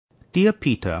Dear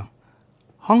Peter,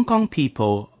 Hong Kong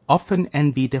people often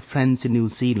envy their friends in New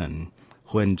Zealand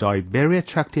who enjoy very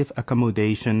attractive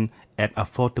accommodation at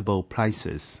affordable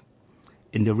prices.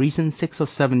 In the recent 6 or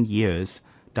 7 years,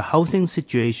 the housing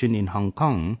situation in Hong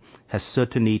Kong has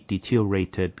certainly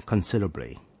deteriorated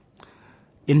considerably.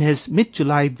 In his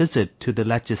mid-July visit to the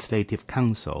Legislative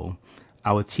Council,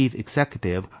 our Chief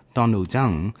Executive, Donald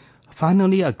Cheng,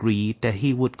 finally agreed that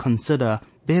he would consider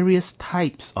various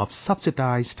types of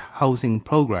subsidized housing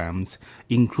programs,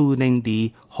 including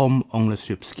the home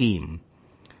ownership scheme.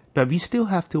 But we still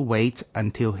have to wait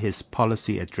until his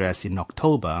policy address in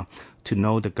October to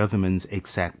know the government's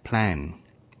exact plan.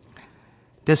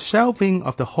 The shelving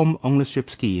of the home ownership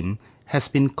scheme has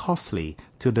been costly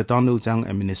to the Donald Cheng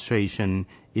administration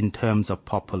in terms of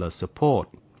popular support.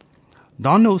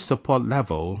 Donald's support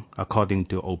level, according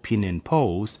to opinion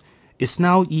polls, is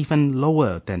now even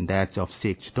lower than that of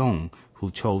Sik Dong, who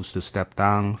chose to step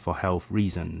down for health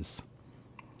reasons.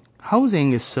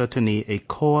 Housing is certainly a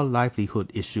core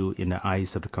livelihood issue in the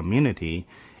eyes of the community,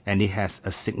 and it has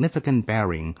a significant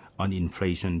bearing on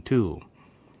inflation too.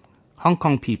 Hong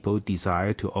Kong people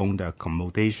desire to own their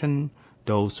accommodation.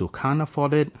 Those who can't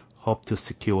afford it hope to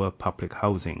secure public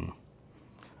housing.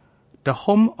 The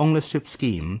home ownership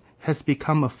scheme has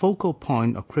become a focal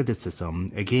point of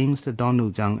criticism against the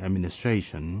Donald Cheng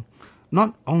administration,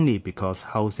 not only because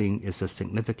housing is a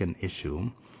significant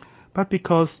issue, but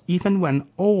because even when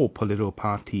all political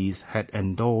parties had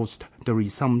endorsed the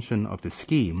resumption of the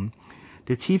scheme,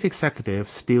 the chief executive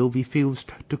still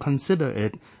refused to consider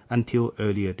it until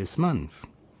earlier this month.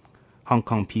 Hong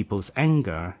Kong people's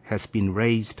anger has been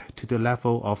raised to the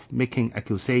level of making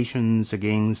accusations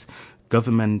against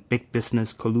government big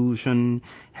business collusion,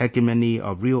 hegemony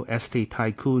of real estate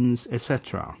tycoons,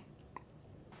 etc.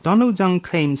 Donald Cheng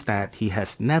claims that he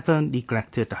has never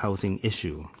neglected the housing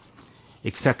issue.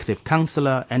 Executive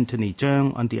Councillor Anthony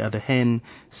Cheung, on the other hand,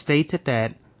 stated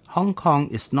that Hong Kong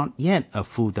is not yet a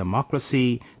full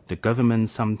democracy. The government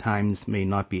sometimes may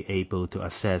not be able to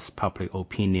assess public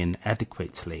opinion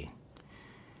adequately.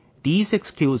 These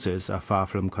excuses are far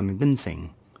from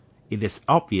convincing. It is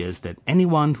obvious that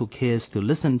anyone who cares to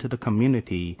listen to the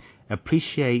community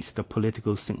appreciates the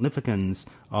political significance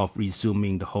of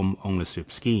resuming the home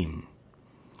ownership scheme.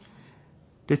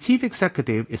 The chief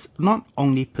executive is not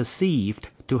only perceived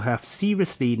to have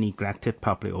seriously neglected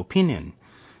public opinion,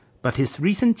 but his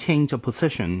recent change of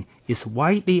position is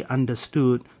widely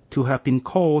understood to have been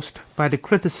caused by the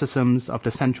criticisms of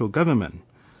the central government.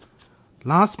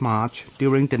 Last March,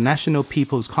 during the National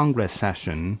People's Congress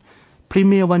session,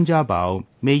 Premier Wen Jiabao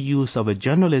made use of a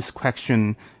journalist's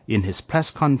question in his press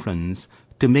conference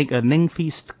to make a lengthy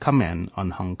comment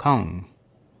on Hong Kong.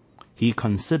 He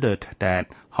considered that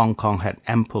Hong Kong had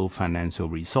ample financial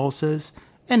resources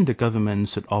and the government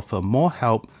should offer more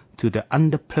help to the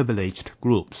underprivileged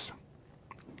groups.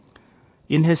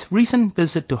 In his recent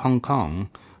visit to Hong Kong,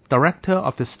 Director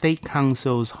of the State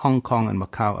Council's Hong Kong and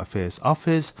Macau Affairs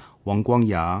Office, Wong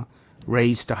Guangya,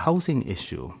 raised the housing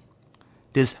issue.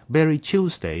 This very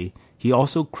Tuesday, he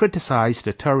also criticized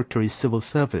the territory's civil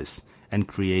service and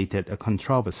created a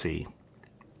controversy.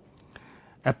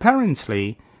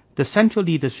 Apparently, the central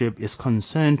leadership is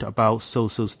concerned about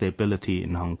social stability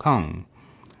in Hong Kong,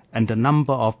 and the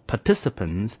number of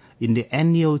participants in the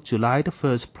annual July the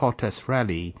 1st protest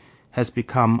rally has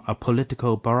become a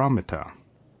political barometer.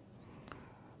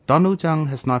 Donald Cheng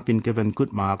has not been given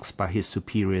good marks by his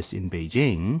superiors in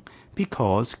Beijing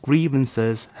because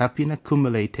grievances have been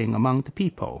accumulating among the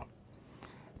people.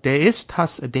 There is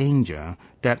thus a danger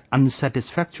that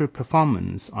unsatisfactory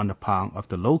performance on the part of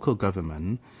the local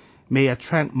government may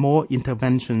attract more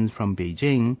interventions from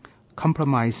Beijing,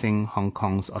 compromising Hong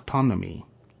Kong's autonomy.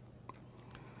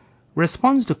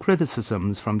 Response to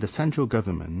criticisms from the central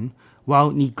government,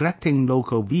 while neglecting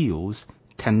local views,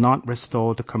 cannot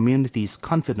restore the community's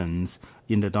confidence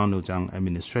in the Donald Cheng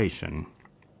administration.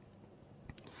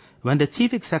 When the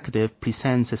chief executive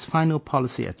presents his final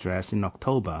policy address in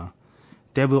October,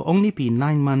 there will only be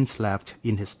 9 months left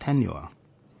in his tenure.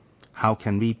 How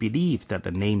can we believe that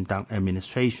the lame-duck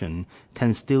administration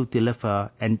can still deliver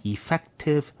an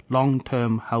effective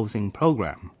long-term housing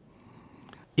program?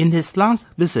 In his last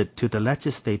visit to the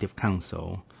Legislative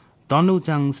Council, Donald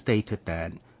Cheng stated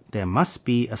that there must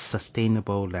be a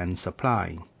sustainable land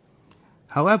supply.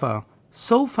 However,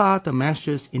 so far the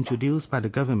measures introduced by the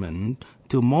government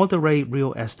to moderate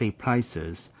real estate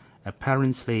prices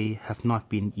apparently have not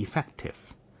been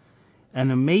effective.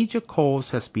 And a major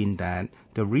cause has been that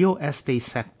the real estate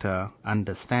sector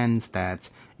understands that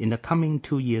in the coming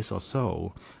 2 years or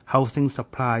so, housing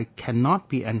supply cannot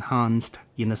be enhanced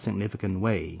in a significant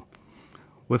way.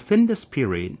 Within this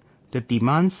period, the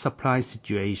demand-supply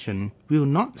situation will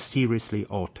not seriously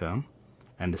alter,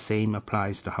 and the same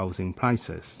applies to housing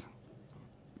prices.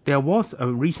 There was a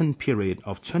recent period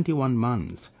of 21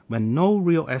 months when no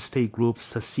real estate group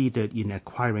succeeded in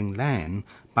acquiring land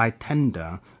by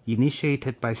tender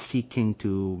initiated by seeking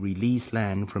to release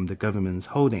land from the government's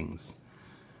holdings.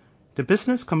 The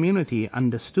business community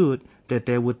understood that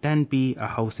there would then be a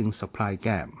housing supply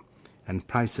gap, and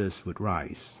prices would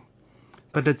rise.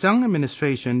 But the Cheng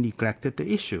administration neglected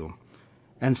the issue,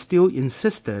 and still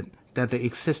insisted that the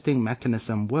existing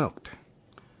mechanism worked.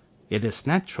 It is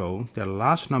natural that a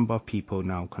large number of people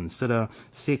now consider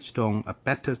Sejong a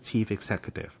better chief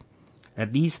executive.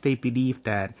 At least they believe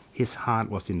that his heart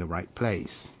was in the right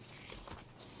place.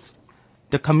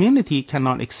 The community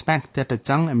cannot expect that the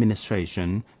Cheng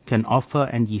administration can offer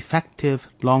an effective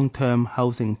long-term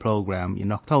housing program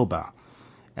in October,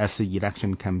 as the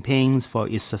election campaigns for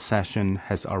its succession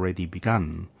has already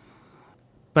begun.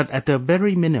 But at the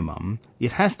very minimum,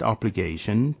 it has the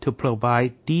obligation to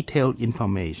provide detailed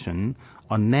information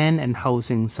on land and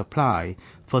housing supply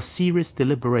for serious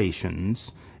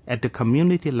deliberations at the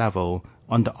community level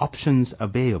on the options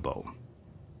available.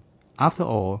 After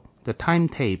all, the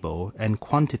timetable and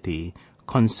quantity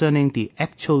concerning the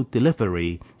actual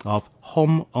delivery of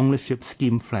home ownership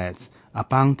scheme flats are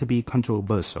bound to be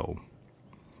controversial.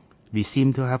 We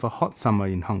seem to have a hot summer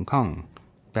in Hong Kong.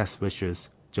 Best wishes,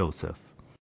 Joseph.